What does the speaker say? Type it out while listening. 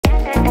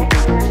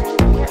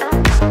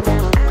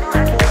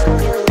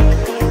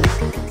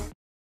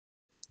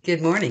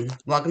Good morning.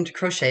 Welcome to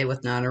Crochet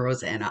with Nonna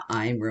Rosanna.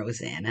 I'm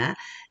Rosanna,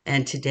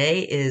 and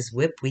today is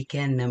WIP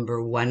weekend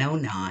number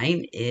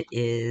 109. It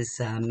is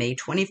May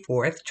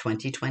 24th,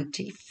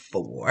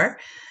 2024,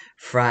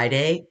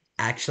 Friday,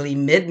 actually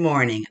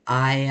mid-morning.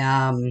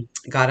 I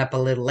got up a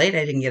little late.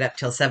 I didn't get up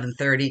till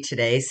 7:30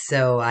 today,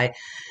 so I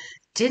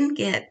didn't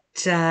get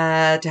to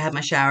have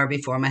my shower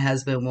before my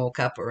husband woke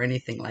up or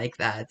anything like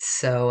that.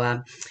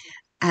 So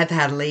I've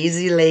had a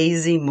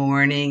lazy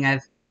morning.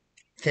 I've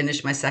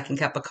finished my second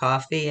cup of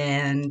coffee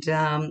and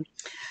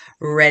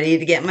ready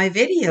to get my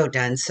video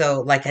done. So,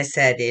 like I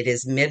said, it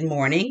is mid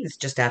morning, it's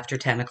just after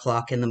 10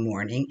 o'clock in the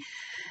morning,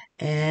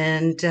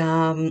 and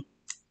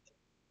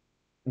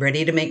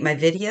ready to make my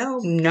video.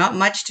 Not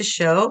much to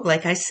show.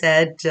 Like I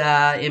said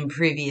in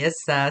previous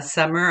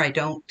summer, I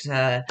don't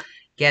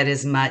get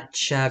as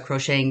much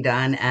crocheting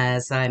done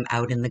as I'm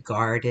out in the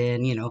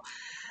garden,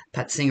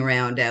 putzing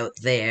around out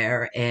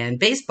there, and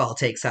baseball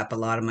takes up a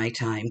lot of my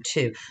time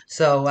too.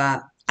 So,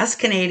 us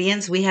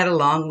Canadians, we had a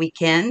long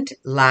weekend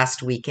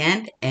last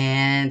weekend,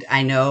 and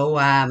I know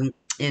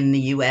in the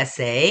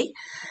USA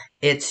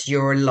it's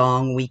your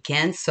long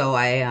weekend. So,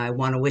 I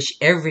want to wish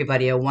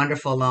everybody a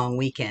wonderful long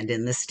weekend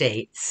in the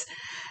States.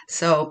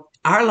 So,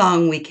 our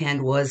long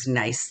weekend was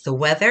nice. The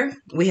weather,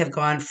 we have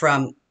gone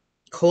from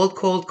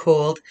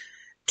cold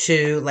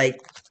to like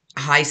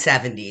high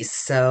 70s.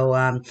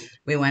 So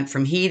we went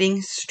from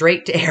heating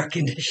straight to air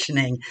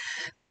conditioning.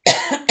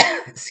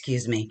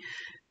 Excuse me.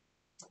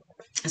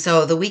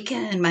 So the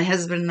weekend, my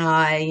husband and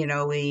I,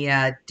 we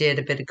did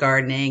a bit of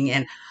gardening.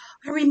 And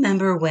I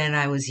remember when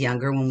I was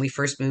younger, when we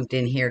first moved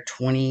in here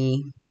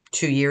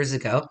 22 years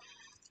ago,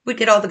 we'd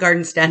get all the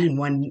gardens done in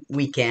one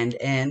weekend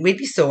and we'd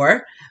be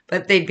sore,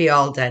 but they'd be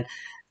all done.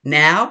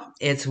 Now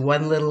it's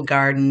one little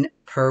garden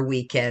per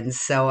weekend.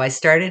 So I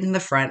started in the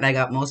front and I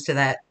got most of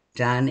that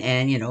done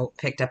and,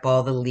 picked up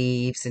all the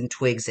leaves and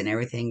twigs and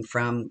everything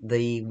from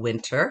the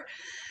winter.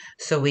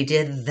 So we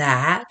did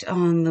that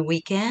on the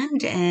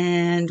weekend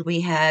and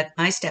we had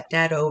my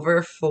stepdad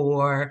over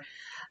for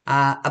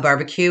a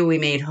barbecue. We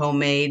made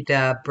homemade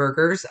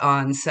burgers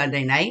on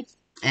Sunday night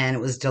and it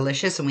was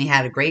delicious and we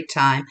had a great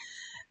time.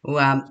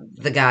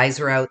 The guys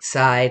were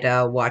outside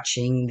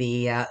watching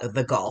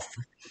the golf.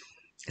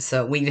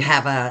 So we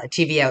have a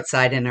TV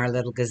outside in our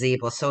little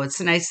gazebo. So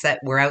it's nice that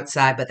we're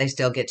outside, but they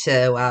still get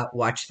to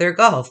watch their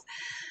golf.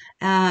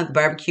 The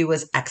barbecue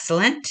was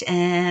excellent.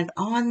 And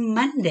on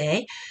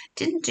Monday,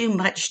 didn't do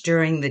much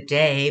during the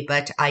day,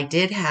 but I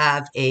did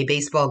have a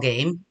baseball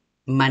game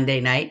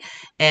Monday night,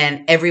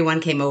 and everyone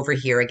came over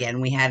here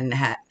again. We haven't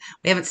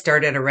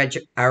started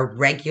a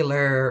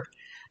regular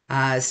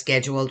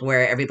scheduled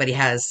where everybody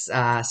has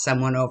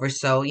someone over.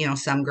 So,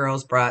 some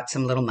girls brought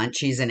some little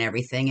munchies and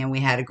everything, and we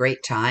had a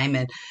great time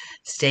and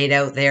stayed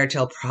out there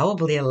till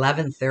probably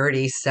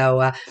 11:30.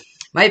 So,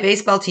 my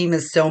baseball team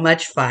is so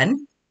much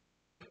fun.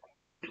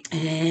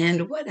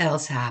 And what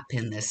else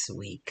happened this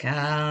week?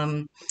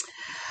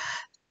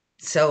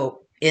 So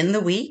in the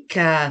week,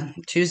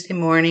 Tuesday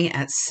morning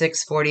at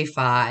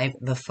 6:45,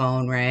 the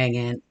phone rang,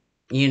 and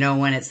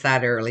when it's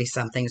that early,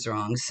 something's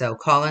wrong. So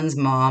Colin's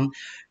mom,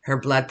 her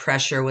blood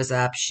pressure was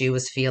up. She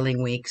was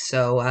feeling weak.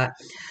 So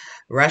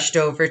rushed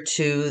over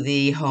to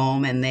the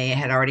home, and they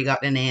had already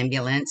gotten an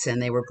ambulance,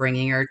 and they were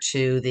bringing her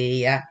to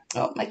the,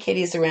 oh, my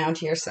kitty's around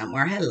here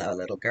somewhere. Hello,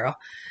 little girl.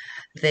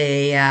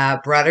 They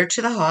brought her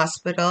to the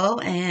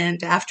hospital,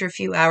 and after a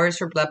few hours,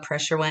 her blood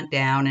pressure went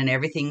down and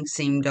everything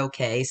seemed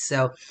okay.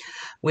 So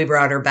we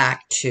brought her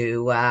back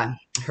to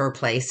her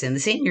place in the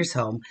seniors'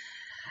 home.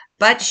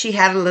 But she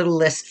had a little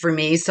list for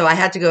me, so I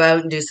had to go out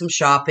and do some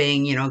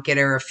shopping, get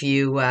her a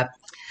few.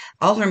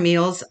 All her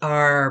meals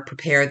are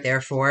prepared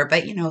there for her,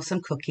 but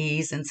some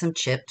cookies and some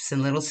chips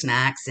and little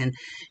snacks. And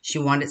she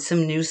wanted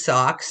some new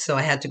socks, so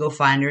I had to go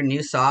find her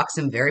new socks,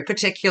 and very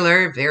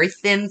particular, very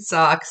thin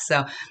socks.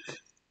 So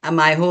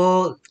my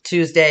whole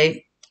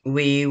Tuesday,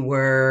 we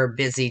were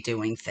busy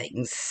doing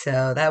things.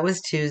 So that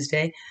was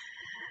Tuesday.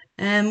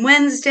 And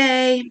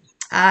Wednesday,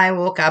 I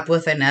woke up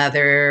with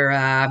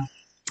another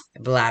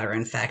bladder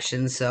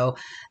infection. So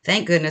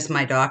thank goodness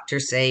my doctor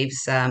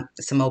saves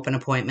some open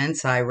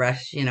appointments. I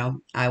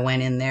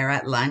went in there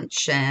at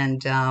lunch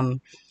and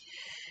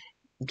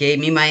gave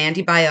me my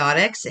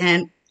antibiotics.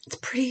 And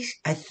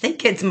I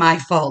think it's my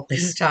fault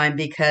this time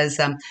because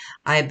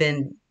I've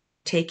been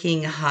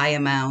taking high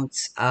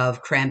amounts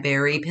of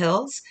cranberry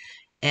pills.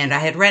 And I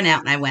had run out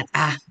and I went,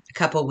 a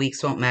couple of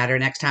weeks won't matter.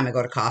 Next time I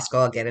go to Costco,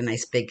 I'll get a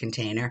nice big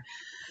container.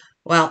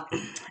 Well,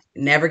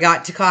 never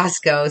got to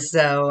Costco.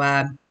 So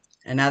I'm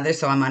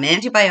on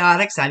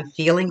antibiotics. I'm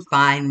feeling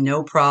fine.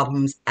 No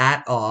problems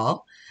at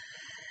all.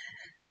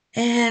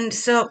 And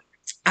so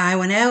I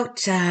went out,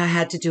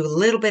 had to do a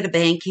little bit of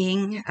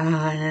banking.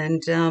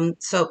 And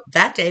so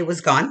that day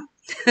was gone.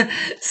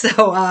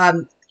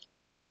 So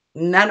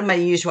none of my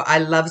usual. I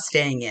love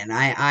staying in.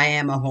 I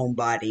am a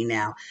homebody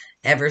now.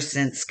 Ever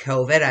since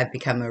COVID, I've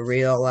become a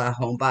real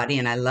homebody,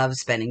 and I love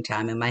spending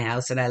time in my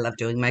house, and I love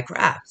doing my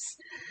crafts.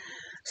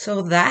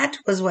 So that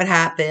was what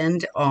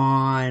happened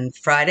on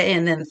Friday.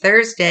 And then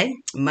Thursday,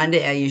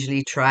 Monday, I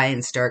usually try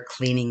and start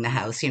cleaning the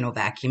house,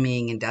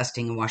 vacuuming and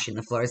dusting and washing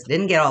the floors.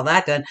 Didn't get all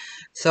that done.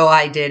 So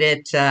I did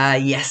it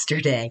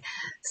yesterday.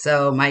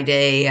 So my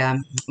day,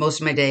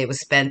 most of my day was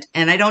spent,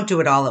 and I don't do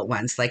it all at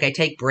once. Like I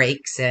take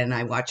breaks and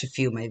I watch a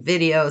few of my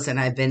videos, and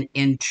I've been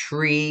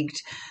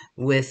intrigued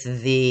with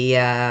the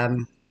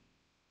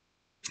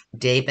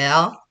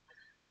Daybell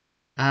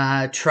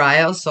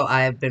trial. So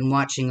I've been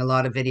watching a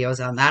lot of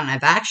videos on that, and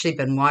I've actually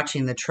been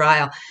watching the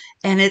trial,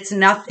 and it's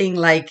nothing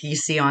like you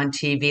see on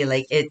TV.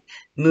 Like it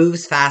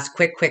moves fast,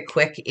 quick, quick,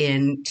 quick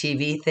in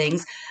TV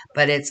things,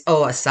 but it's,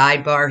 oh, a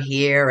sidebar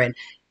here, and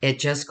it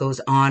just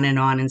goes on and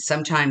on. And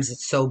sometimes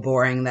it's so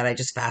boring that I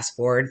just fast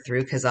forward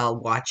through because I'll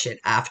watch it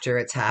after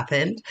it's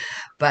happened.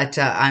 But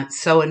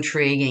it's so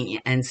intriguing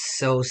and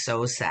so,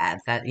 so sad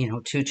that,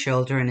 two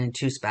children and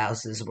two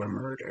spouses were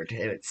murdered.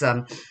 It's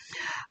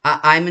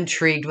I'm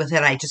intrigued with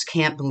it. I just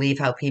can't believe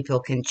how people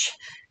can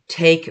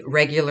take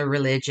regular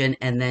religion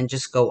and then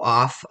just go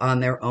off on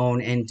their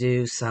own and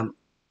do some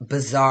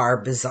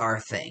bizarre, bizarre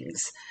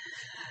things.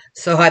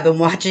 So I've been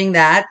watching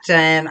that,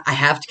 and I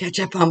have to catch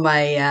up on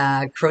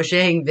my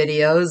crocheting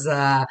videos.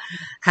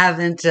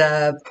 Haven't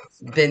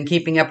been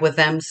keeping up with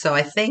them, so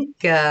I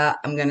think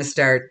I'm going to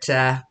start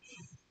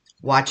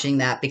watching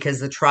that because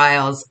the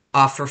trial's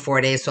off for 4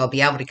 days, so I'll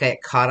be able to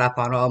get caught up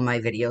on all my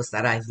videos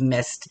that I've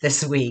missed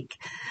this week.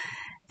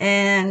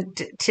 And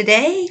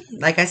today,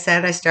 like I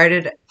said, I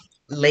started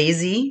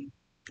lazy,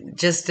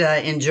 just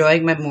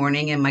enjoying my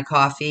morning and my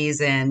coffees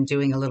and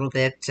doing a little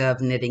bit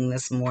of knitting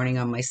this morning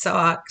on my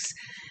socks.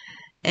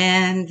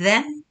 And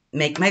then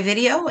make my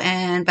video.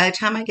 And by the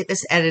time I get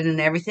this edited and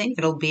everything,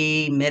 it'll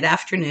be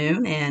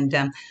mid-afternoon.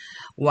 And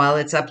while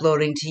it's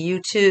uploading to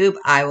YouTube,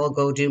 I will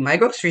go do my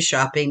grocery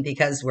shopping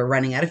because we're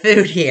running out of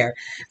food here.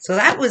 So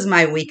that was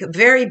my week.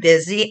 Very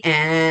busy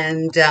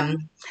and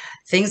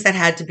things that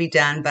had to be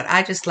done, but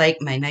I just like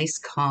my nice,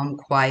 calm,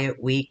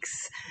 quiet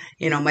weeks.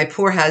 My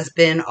poor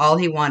husband, all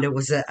he wanted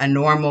was a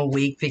normal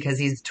week because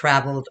he's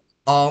traveled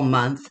all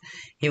month.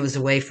 He was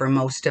away for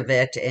most of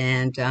it,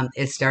 and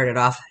it started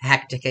off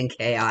hectic and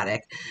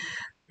chaotic.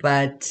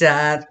 But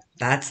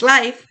that's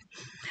life.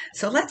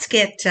 So let's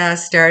get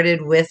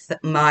started with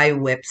my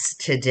WIPs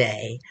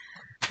today.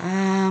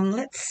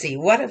 Let's see,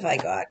 what have I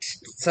got?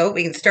 So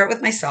we can start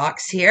with my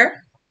socks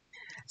here.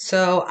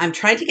 So I'm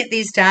trying to get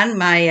these done.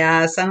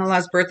 My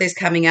son-in-law's birthday's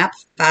coming up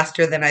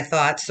faster than I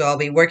thought, so I'll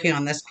be working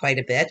on this quite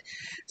a bit.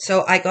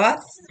 So I got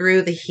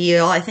through the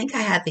heel. I think I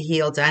had the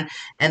heel done,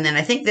 and then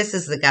I think this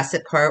is the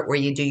gusset part where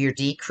you do your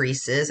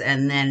decreases,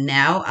 and then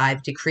now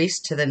I've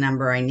decreased to the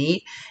number I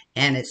need,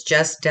 and it's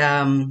just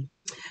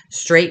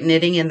straight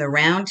knitting in the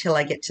round till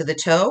I get to the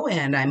toe,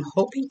 and I'm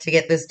hoping to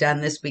get this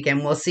done this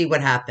weekend. We'll see what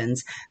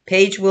happens.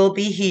 Paige will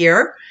be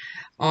here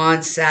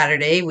on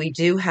Saturday. We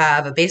do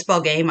have a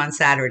baseball game on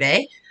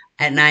Saturday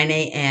at 9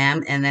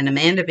 a.m. And then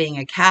Amanda, being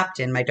a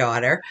captain, my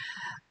daughter,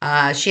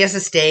 she has to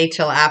stay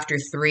till after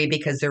 3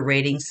 because they're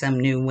rating some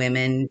new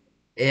women.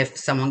 If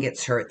someone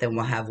gets hurt, then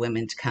we'll have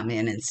women to come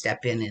in and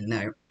step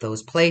in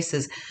those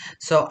places.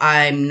 So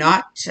I'm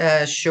not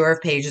sure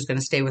if Paige is going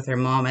to stay with her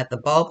mom at the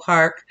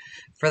ballpark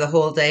for the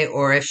whole day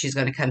or if she's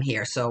going to come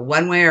here. So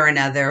one way or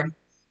another,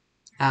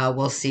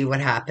 we'll see what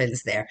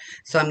happens there.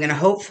 So I'm going to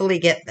hopefully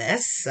get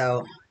this.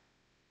 So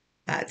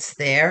that's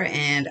there,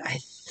 and I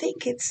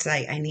think it's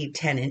like I need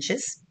 10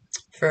 inches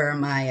for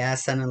my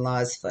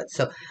son-in-law's foot.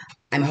 So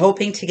I'm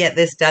hoping to get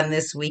this done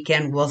this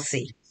weekend. We'll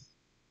see.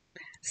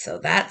 So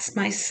that's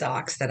my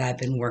socks that I've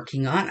been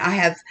working on. I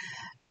have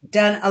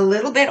done a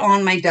little bit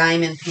on my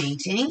diamond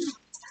painting.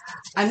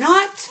 I'm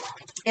not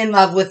in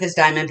love with this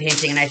diamond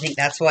painting, and I think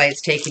that's why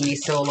it's taken me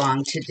so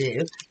long to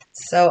do.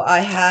 So I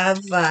have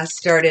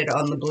started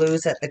on the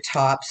blues at the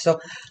top. So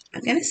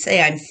I'm going to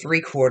say I'm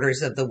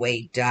 3/4 of the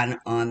way done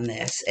on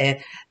this. And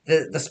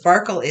the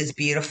sparkle is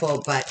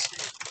beautiful, but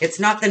it's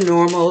not the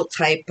normal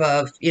type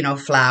of,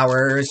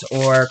 flowers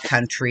or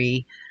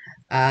country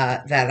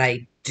that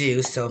I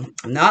do. So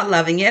I'm not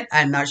loving it.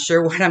 I'm not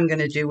sure what I'm going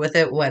to do with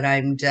it when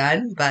I'm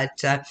done,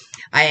 but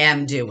I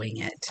am doing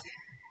it.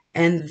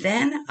 And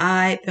then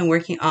I've been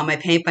working on my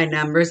paint by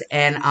numbers,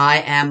 and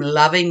I am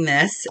loving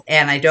this,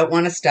 and I don't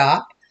want to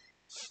stop.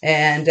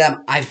 And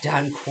I've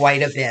done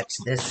quite a bit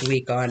this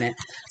week on it.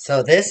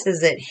 So this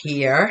is it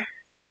here.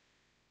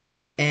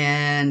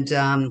 And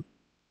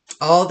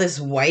all this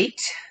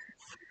white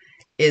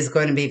is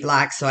going to be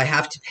black. So I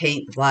have to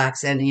paint the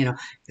blacks. And,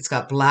 it's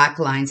got black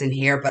lines in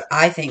here. But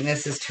I think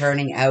this is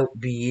turning out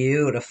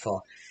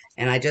beautiful.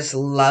 And I just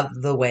love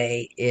the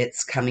way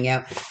it's coming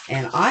out.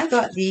 And I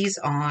got these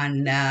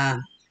on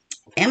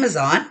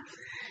Amazon.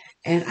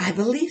 And I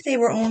believe they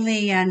were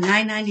only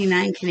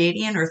 $9.99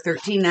 Canadian or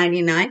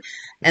 $13.99.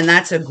 And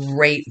that's a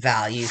great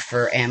value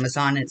for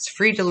Amazon. It's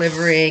free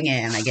delivering,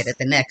 and I get it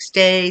the next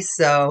day.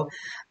 So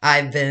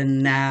I've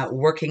been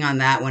working on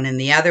that one. And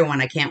the other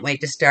one, I can't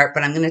wait to start.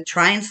 But I'm going to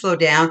try and slow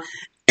down.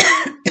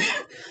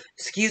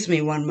 Excuse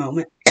me one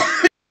moment.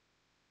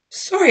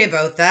 Sorry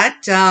about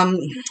that.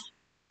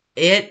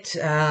 It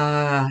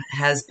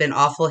has been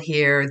awful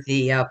here,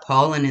 the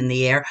pollen in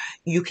the air.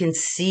 You can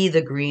see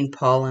the green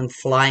pollen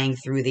flying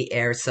through the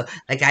air. So,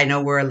 like, I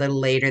know we're a little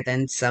later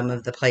than some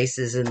of the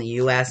places in the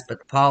US, but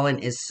the pollen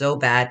is so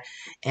bad,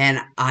 and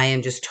I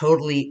am just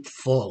totally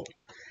full.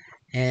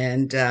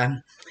 And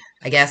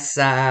I guess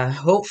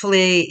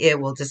hopefully it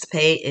will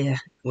dissipate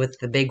with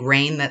the big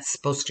rain that's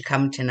supposed to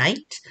come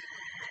tonight,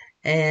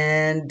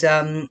 and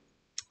the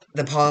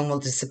pollen will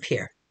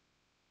disappear.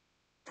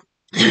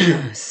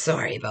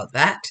 Sorry about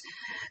that.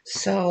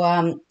 So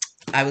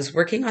I was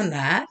working on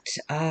that.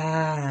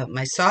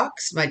 My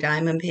socks, my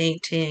diamond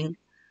painting,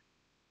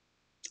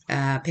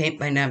 paint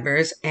by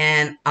numbers,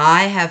 and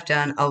I have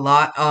done a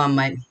lot on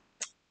my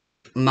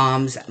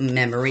mom's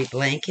memory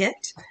blanket.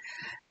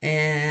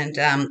 And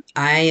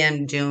I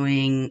am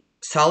doing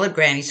solid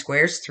granny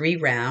squares, 3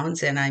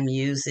 rounds, and I'm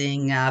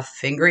using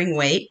fingering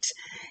weight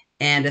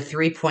and a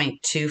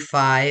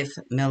 3.25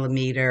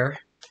 millimeter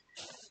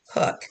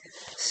hook.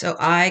 So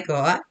I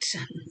got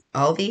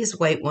all these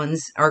white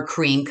ones, or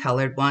cream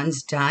colored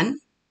ones, done.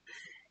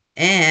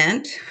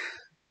 And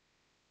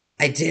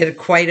I did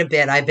quite a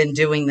bit. I've been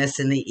doing this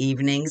in the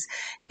evenings.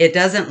 It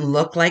doesn't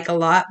look like a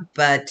lot,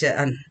 but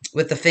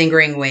with the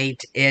fingering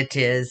weight, it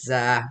is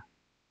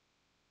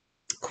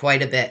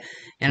quite a bit.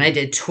 And I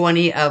did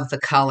 20 of the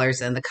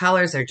colors, and the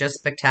colors are just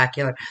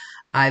spectacular.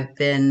 I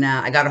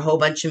got a whole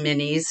bunch of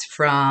minis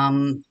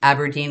from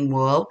Aberdeen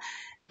Wool,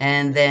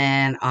 and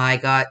then I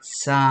got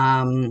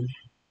some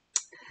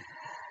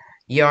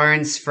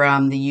yarns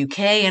from the UK,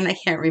 and I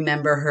can't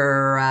remember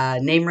her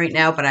name right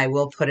now, but I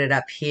will put it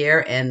up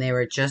here, and they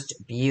were just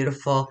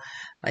beautiful.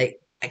 Like,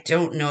 I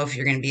don't know if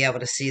you're going to be able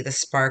to see the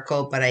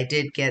sparkle, but I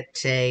did get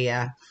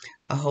a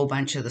whole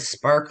bunch of the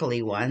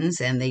sparkly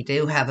ones, and they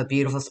do have a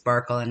beautiful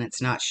sparkle, and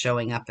it's not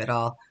showing up at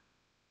all,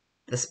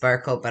 the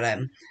sparkle, but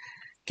I'm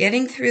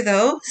getting through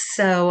those.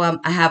 So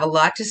I have a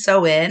lot to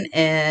sew in,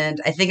 and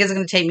I think it's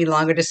going to take me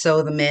longer to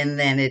sew them in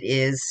than it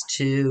is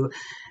to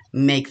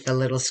make the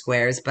little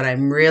squares, but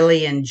I'm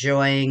really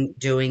enjoying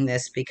doing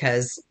this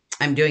because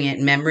I'm doing it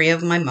in memory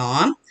of my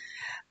mom.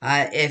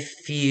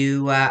 If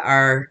you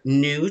are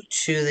new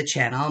to the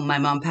channel, my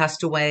mom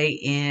passed away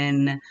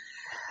in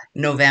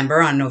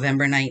November, on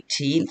November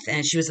 19th,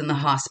 and she was in the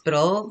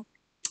hospital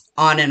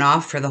on and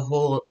off for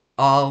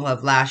all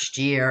of last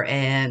year.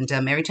 And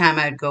every time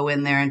I'd go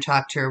in there and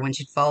talk to her when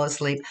she'd fall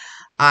asleep,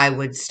 I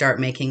would start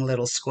making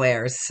little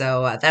squares.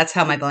 So that's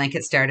how my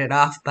blanket started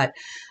off. But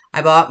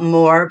I bought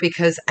more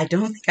because I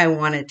don't think I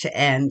want it to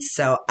end.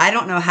 So I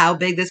don't know how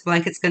big this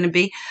blanket's going to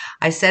be.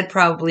 I said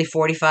probably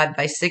 45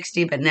 by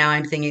 60, but now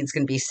I'm thinking it's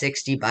going to be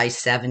 60 by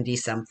 70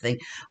 something.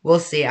 We'll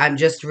see. I'm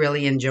just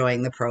really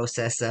enjoying the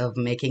process of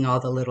making all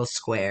the little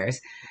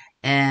squares.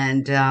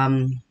 And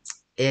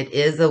it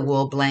is a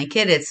wool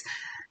blanket.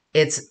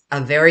 It's a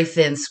very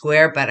thin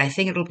square, but I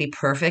think it'll be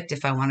perfect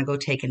if I want to go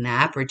take a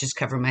nap or just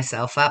cover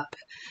myself up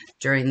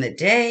during the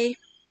day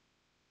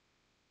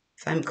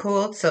if I'm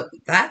cold. So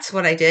that's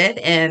what I did.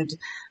 And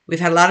we've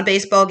had a lot of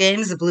baseball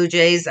games. The Blue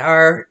Jays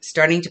are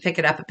starting to pick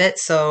it up a bit.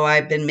 So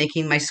I've been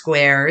making my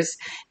squares,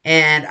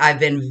 and I've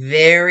been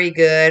very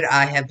good.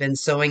 I have been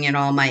sewing in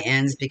all my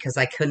ends because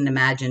I couldn't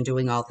imagine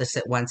doing all this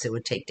at once. It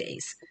would take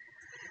days.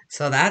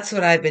 So that's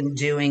what I've been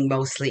doing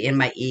mostly in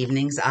my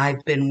evenings.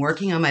 I've been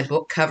working on my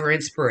book cover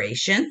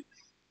inspiration,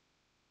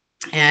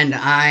 and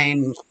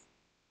I'm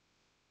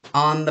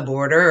on the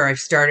border, or I've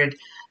started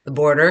the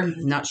border.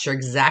 Not sure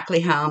exactly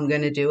how I'm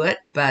going to do it,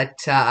 but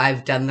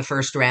I've done the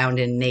first round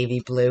in navy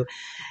blue.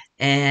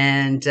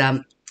 And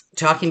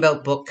talking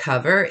about book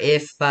cover,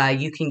 if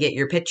you can get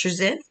your pictures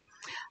in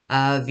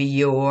of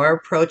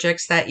your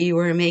projects that you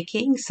were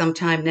making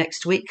sometime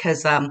next week,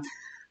 because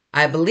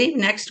I believe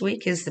next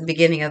week is the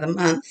beginning of the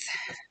month.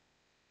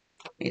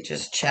 Let me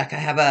just check. I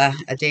have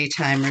a day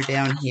timer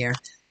down here.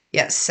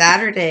 Yeah,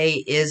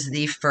 Saturday is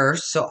the 1st,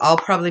 so I'll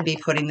probably be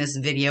putting this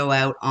video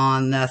out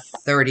on the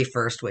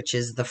 31st, which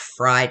is the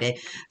Friday.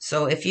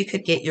 So if you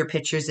could get your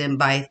pictures in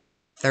by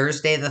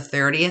Thursday the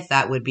 30th,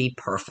 that would be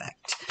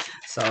perfect.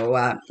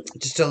 So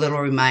just a little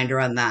reminder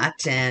on that.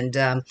 And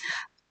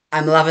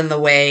I'm loving the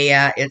way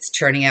it's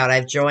turning out.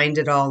 I've joined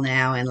it all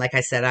now, and like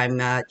I said,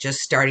 I'm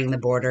just starting the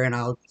border, and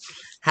I'll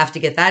have to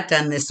get that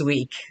done this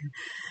week.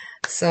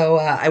 So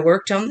I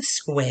worked on the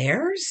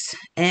squares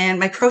and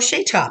my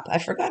crochet top. I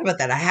forgot about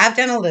that. I have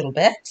done a little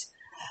bit.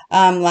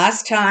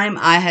 Last time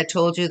I had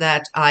told you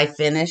that I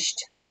finished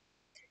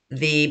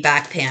the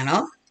back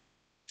panel,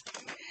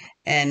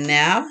 and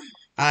now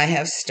I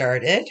have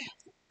started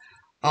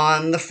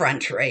on the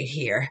front right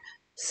here.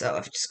 So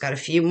I've just got a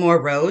few more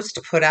rows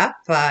to put up.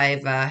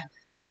 I've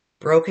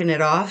broken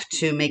it off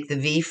to make the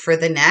V for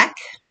the neck,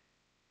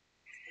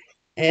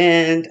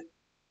 and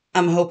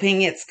I'm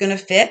hoping it's going to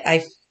fit.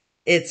 I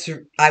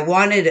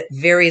wanted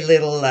very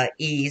little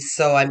ease,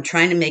 so I'm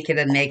trying to make it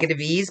a negative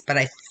ease, but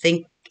I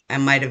think I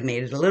might have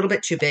made it a little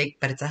bit too big,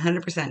 but it's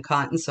 100%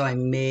 cotton, so I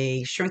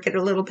may shrink it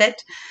a little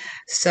bit.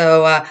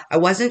 So I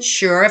wasn't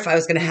sure if I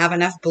was going to have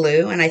enough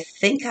blue, and I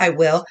think I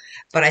will,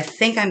 but I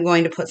think I'm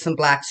going to put some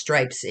black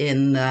stripes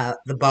in the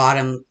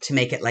bottom to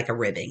make it like a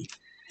ribbing.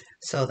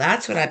 So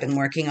that's what I've been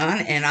working on,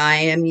 and I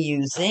am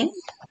using,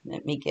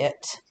 let me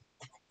get,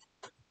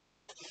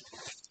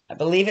 I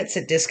believe it's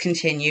a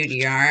discontinued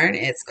yarn.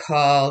 It's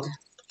called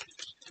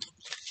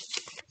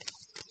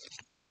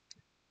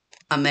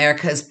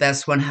America's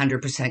Best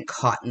 100%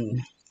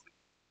 Cotton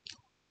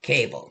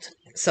Cabled.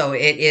 So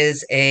it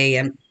is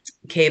a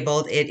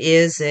cabled, it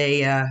is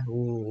a,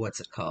 what's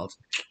it called?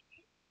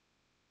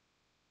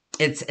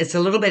 It's a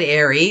little bit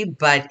airy,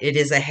 but it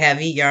is a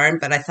heavy yarn.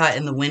 But I thought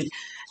in the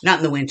not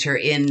in the winter,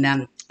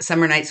 in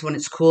summer nights when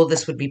it's cool,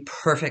 this would be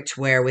perfect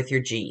to wear with your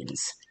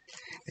jeans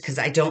because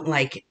I don't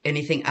like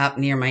anything up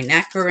near my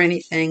neck or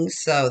anything.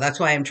 So that's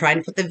why I'm trying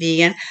to put the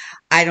V in.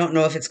 I don't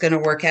know if it's going to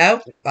work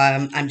out.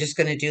 I'm just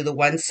going to do the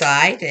one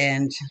side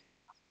and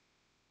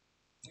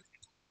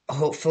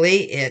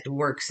hopefully it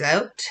works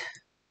out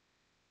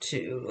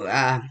to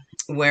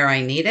where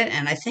I need it.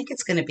 And I think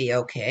it's going to be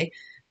okay.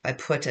 I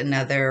put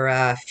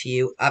another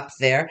few up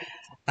there.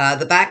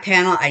 The back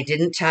panel, I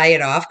didn't tie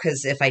it off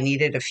because if I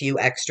needed a few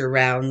extra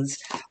rounds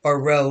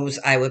or rows,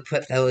 I would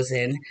put those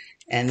in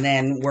and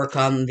then work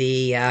on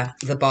the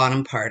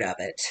bottom part of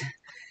it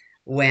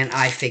when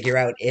I figure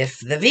out if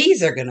the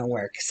V's are going to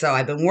work. So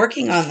I've been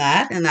working on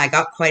that, and I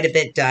got quite a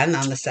bit done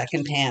on the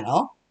second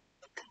panel.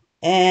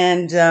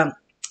 And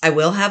I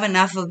will have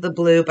enough of the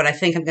blue, but I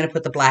think I'm going to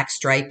put the black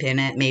stripe in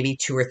it, maybe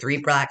 2 or 3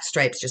 black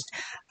stripes. Just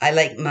I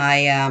like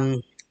my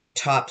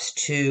tops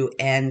to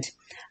end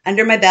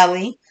under my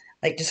belly,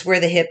 like just where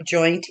the hip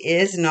joint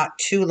is, not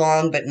too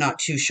long, but not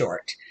too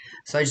short.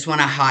 So I just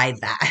want to hide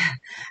that,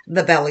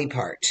 the belly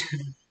part.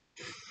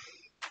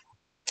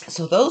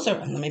 So those are,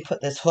 let me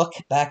put this hook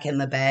back in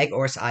the bag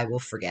or I will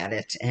forget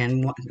it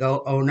and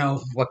go, oh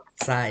no, what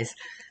size?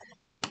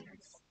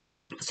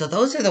 So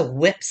those are the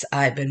WIPs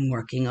I've been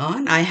working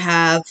on. I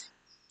have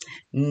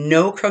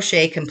no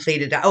crochet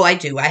completed. Oh, I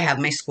do. I have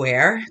my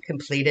square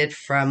completed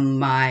from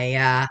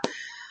my,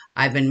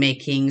 I've been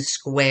making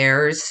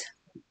squares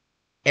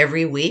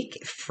every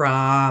week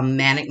from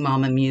Manic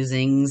Mama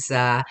Musings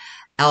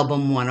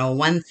album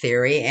 101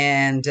 theory.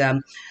 And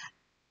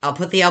I'll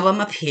put the album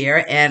up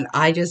here, and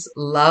I just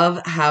love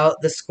how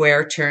the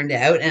square turned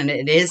out. And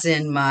it is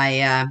in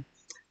my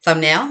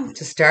thumbnail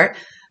to start.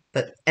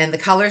 And the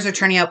colors are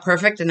turning out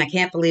perfect, and I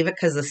can't believe it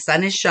because the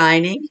sun is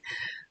shining.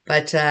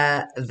 But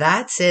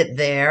that's it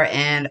there,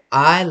 and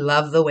I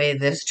love the way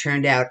this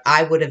turned out.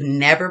 I would have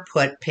never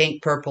put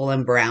pink, purple,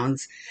 and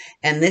browns.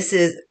 And this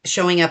is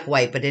showing up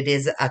white, but it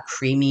is a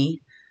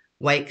creamy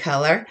white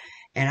color.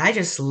 And I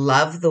just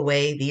love the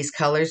way these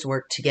colors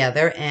work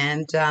together.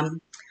 And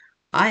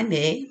I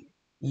may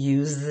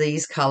use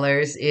these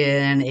colors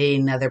in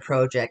another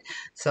project.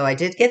 So I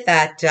did get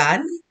that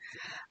done.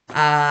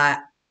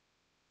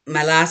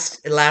 My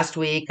last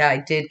week I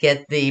did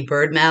get the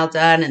bird mail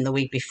done, and the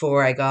week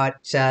before I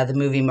got the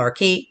movie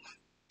Marquee.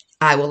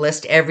 I will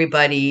list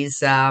everybody's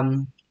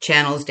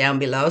channels down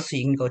below so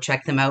you can go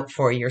check them out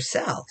for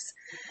yourselves.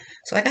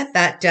 So I got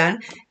that done,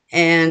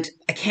 and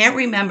I can't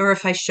remember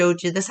if I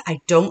showed you this. I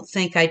don't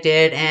think I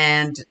did,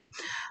 and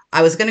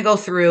I was going to go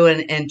through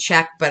and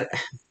check, but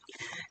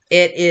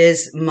it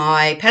is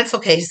my pencil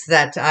case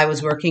that I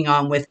was working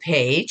on with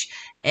Paige,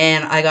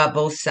 and I got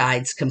both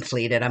sides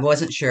completed. I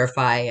wasn't sure if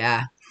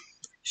I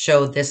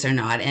showed this or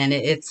not, and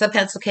it's a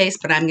pencil case,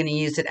 but I'm going to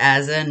use it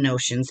as a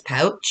notions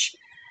pouch.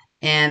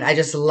 And I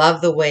just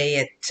love the way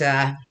it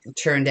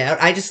turned out.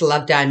 I just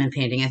love diamond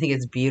painting. I think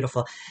it's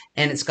beautiful.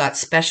 And it's got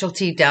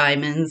specialty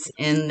diamonds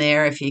in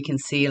there, if you can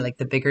see, like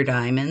the bigger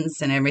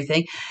diamonds and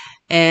everything.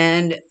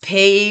 And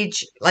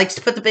Paige likes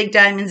to put the big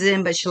diamonds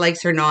in, but she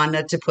likes her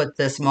Nonna to put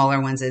the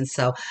smaller ones in.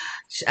 So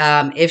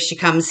if she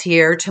comes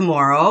here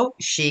tomorrow,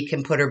 she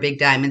can put her big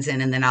diamonds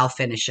in, and then I'll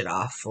finish it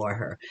off for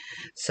her.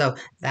 So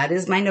that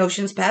is my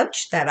notions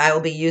pouch that I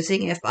will be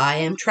using if I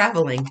am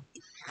traveling.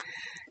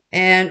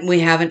 And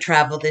we haven't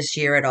traveled this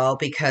year at all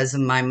because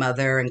of my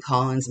mother and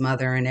Colin's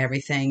mother and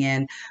everything.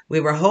 And we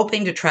were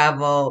hoping to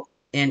travel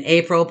in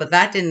April, but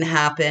that didn't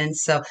happen.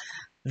 So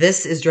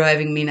this is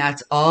driving me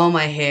nuts. All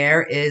my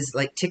hair is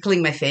like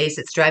tickling my face.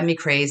 It's driving me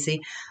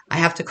crazy. I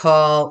have to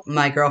call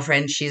my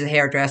girlfriend. She's a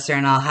hairdresser,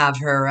 and I'll have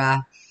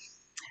her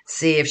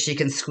see if she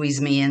can squeeze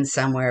me in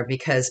somewhere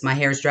because my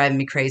hair is driving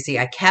me crazy.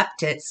 I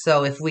kept it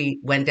so if we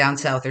went down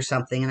south or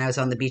something and I was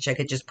on the beach, I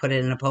could just put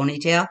it in a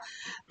ponytail.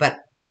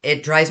 But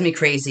it drives me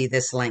crazy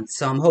this length.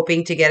 So I'm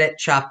hoping to get it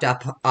chopped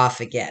up off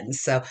again.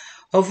 So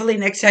hopefully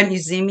next time you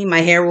see me,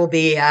 my hair will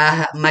be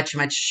much,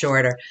 much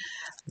shorter.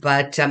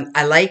 But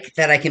I like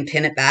that I can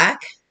pin it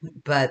back.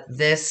 But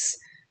this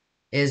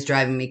is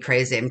driving me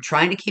crazy. I'm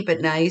trying to keep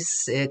it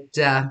nice.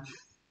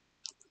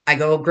 I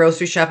go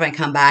grocery shopping, I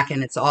come back,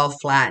 and it's all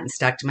flat and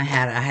stuck to my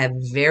head. I have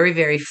very,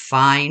 very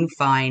fine,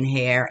 fine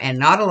hair, and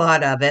not a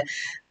lot of it.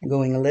 I'm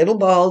going a little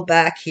bald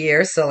back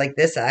here, so like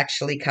this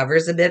actually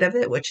covers a bit of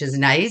it, which is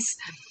nice.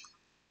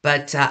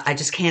 But I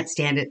just can't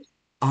stand it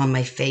on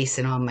my face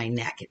and on my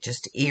neck. It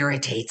just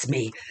irritates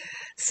me.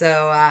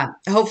 So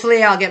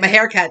hopefully I'll get my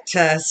hair cut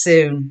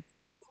soon.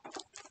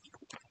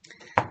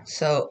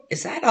 So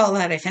is that all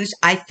that I finished?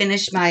 I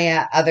finished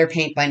my other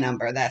paint by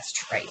number. That's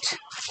right.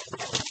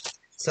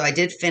 So I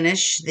did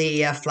finish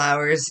the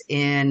flowers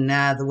in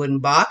the wooden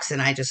box,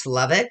 and I just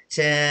love it.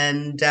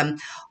 And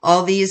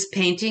all these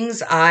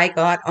paintings I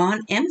got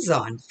on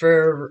Amazon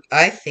for,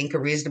 I think, a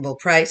reasonable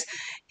price.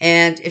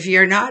 And if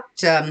you're not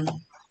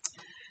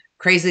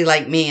crazy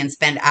like me and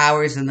spend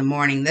hours in the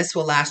morning, this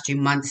will last you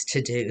months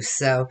to do.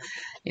 So,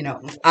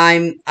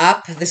 I'm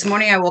up. This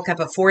morning I woke up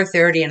at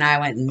 4:30 and I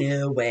went,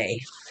 no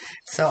way.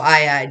 So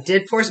I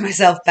did force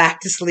myself back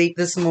to sleep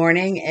this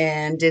morning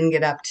and didn't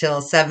get up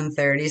till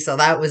 7:30. So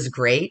that was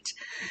great.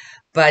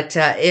 But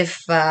if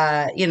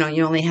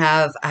you only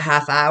have a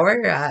half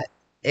hour,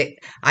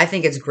 I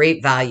think it's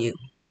great value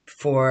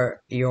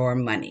for your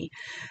money.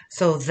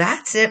 So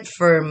that's it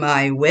for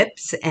my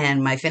whips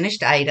and my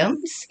finished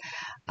items.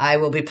 I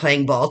will be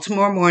playing ball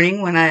tomorrow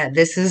morning when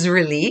this is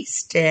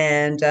released,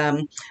 and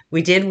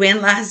we did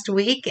win last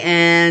week,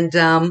 and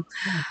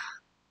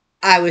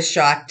I was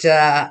shocked.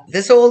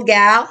 This old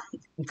gal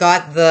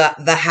got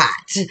the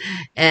hat,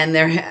 and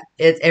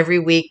every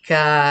week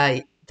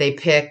they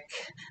pick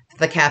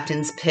the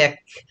captains pick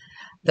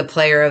the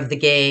player of the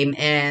game,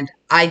 and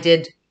I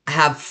did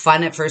have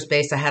fun at first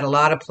base. I had a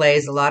lot of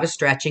plays, a lot of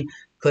stretching.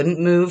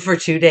 Couldn't move for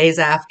 2 days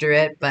after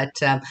it,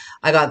 but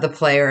I got the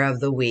player of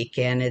the week,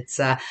 and it's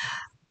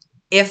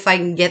if I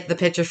can get the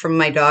picture from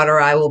my daughter,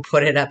 I will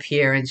put it up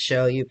here and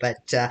show you.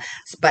 But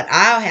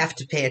I'll have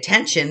to pay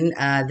attention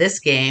this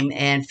game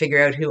and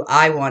figure out who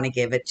I want to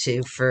give it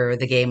to for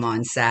the game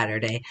on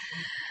Saturday.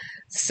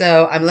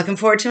 So I'm looking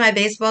forward to my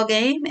baseball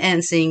game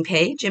and seeing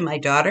Paige and my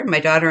daughter.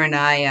 My daughter and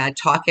I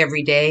talk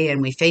every day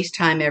and we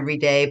FaceTime every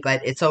day,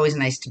 but it's always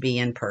nice to be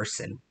in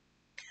person.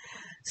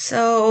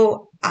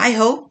 So I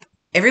hope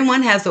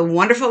everyone has a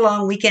wonderful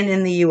long weekend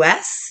in the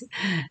U.S.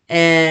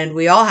 and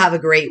we all have a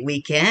great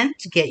weekend.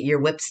 Get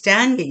your whips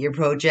done, get your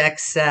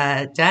projects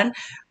done,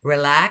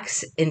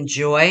 relax,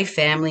 enjoy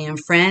family and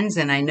friends.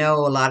 And I know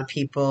a lot of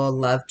people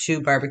love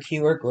to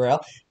barbecue or grill.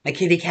 My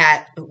kitty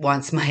cat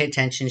wants my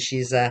attention.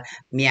 She's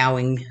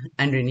meowing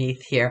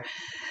underneath here.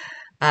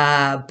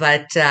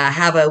 But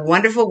have a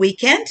wonderful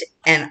weekend,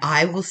 and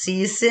I will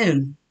see you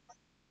soon.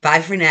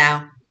 Bye for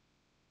now.